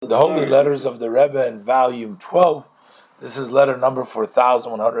The Holy Letters of the Rebbe in Volume 12. This is letter number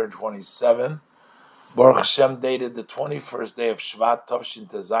 4127. Baruch Hashem, dated the 21st day of Shvat,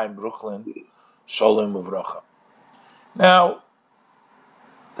 Tovshin Tezayim, Brooklyn, Sholem Uvracha. Now,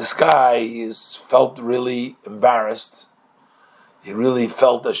 this guy felt really embarrassed. He really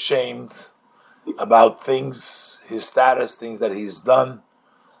felt ashamed about things, his status, things that he's done,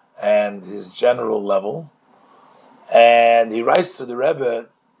 and his general level. And he writes to the Rebbe,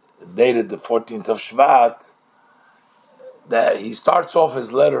 dated the 14th of Shvat, that he starts off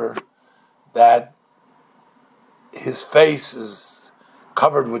his letter that his face is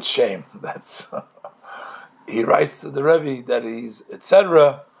covered with shame. That's he writes to the Rebbe that he's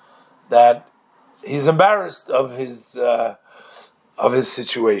etc. that he's embarrassed of his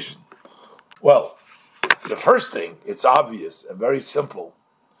situation. Well, the first thing, it's obvious and very simple,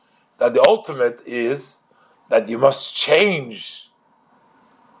 that the ultimate is that you must change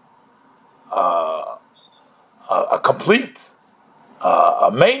a complete, a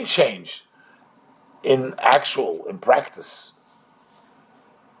main change in practice.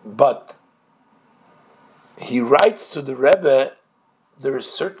 But he writes to the Rebbe, there are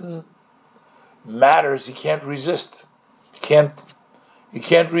certain matters he can't resist. He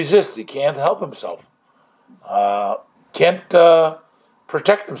can't resist. He can't help himself. Can't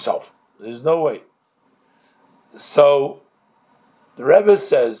protect himself. There's no way. So the Rebbe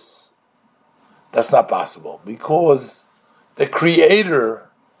says that's not possible because the Creator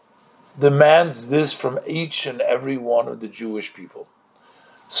demands this from each and every one of the Jewish people.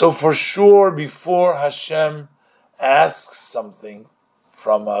 So for sure, before Hashem asks something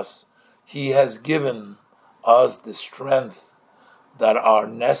from us, He has given us the strength that are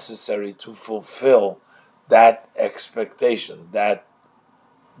necessary to fulfill that expectation, that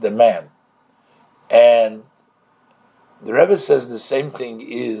demand. And the Rebbe says the same thing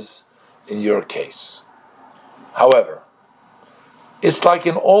is in your case. However, it's like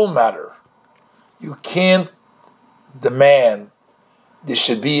in all matter. You can't demand there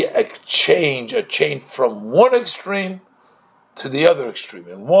should be a change from one extreme to the other extreme.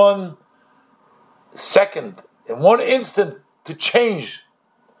 In 1 second, in 1 instant to change.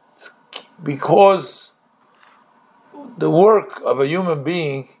 Because the work of a human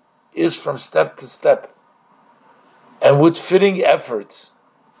being is from step to step. And with fitting efforts,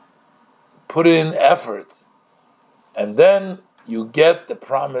 put in effort, and then you get the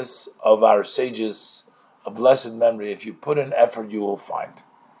promise of our sages, a blessed memory. If you put in effort, you will find.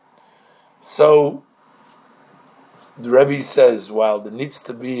 So, the Rebbe says, while there needs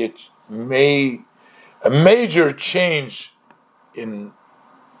to be a major change in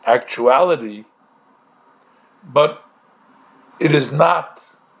actuality, but it is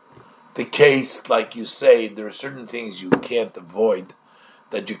not the case, like you say, there are certain things you can't avoid,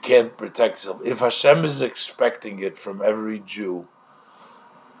 that you can't protect yourself. If Hashem is expecting it from every Jew,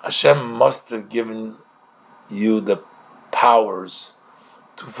 Hashem must have given you the powers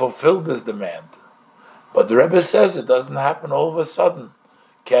to fulfill this demand. But the Rebbe says it doesn't happen all of a sudden.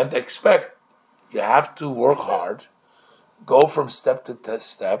 Can't expect. You have to work hard, go from step to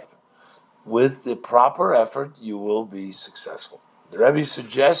step. With the proper effort, you will be successful. The Rebbe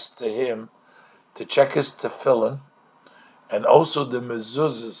suggests to him to check his tefillin and also the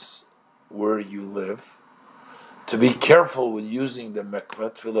mezuzahs where you live, to be careful with using the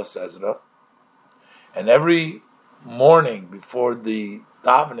mikveh, tefillas ezra, and every morning before the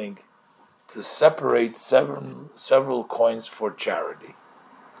davening to separate several coins for charity.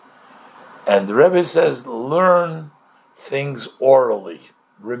 And the Rebbe says, learn things orally,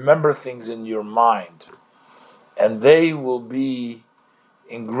 remember things in your mind, and they will be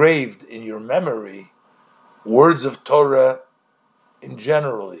engraved in your memory, words of Torah in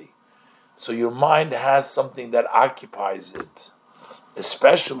generally. So your mind has something that occupies it.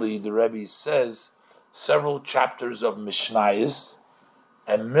 Especially, the Rebbe says, several chapters of Mishnayos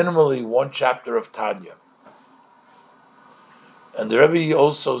and minimally 1 chapter of Tanya. And the Rebbe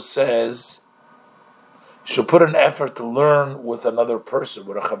also says, you should put an effort to learn with another person,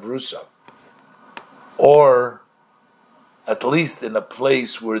 with a chavrusa, or at least in a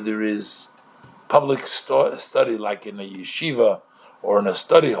place where there is public study, like in a yeshiva or in a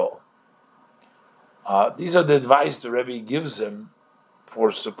study hall. These are the advice the Rebbe gives him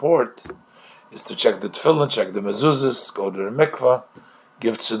for support, is to check the tefillin, check the mezuzahs, go to the mikveh,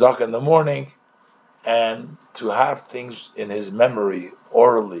 give tzedakah in the morning, and to have things in his memory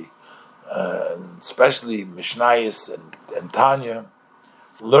orally, especially Mishnayos and Tanya,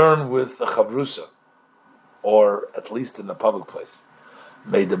 learn with a chavrusa, or at least in a public place.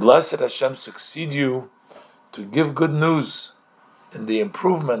 May the blessed Hashem succeed you to give good news in the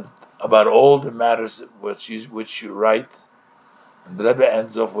improvement about all the matters which you write. And the Rebbe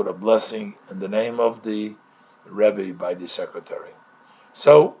ends off with a blessing in the name of the Rebbe by the secretary.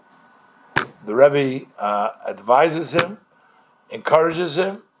 So the Rebbe advises him, encourages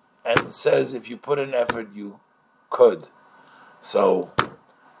him, and says, if you put in effort, you could. So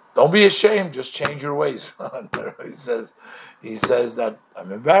don't be ashamed, just change your ways. he says that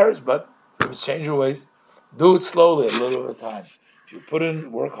I'm embarrassed, but just change your ways. Do it slowly, a little at a time. If you put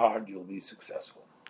in, work hard, you'll be successful.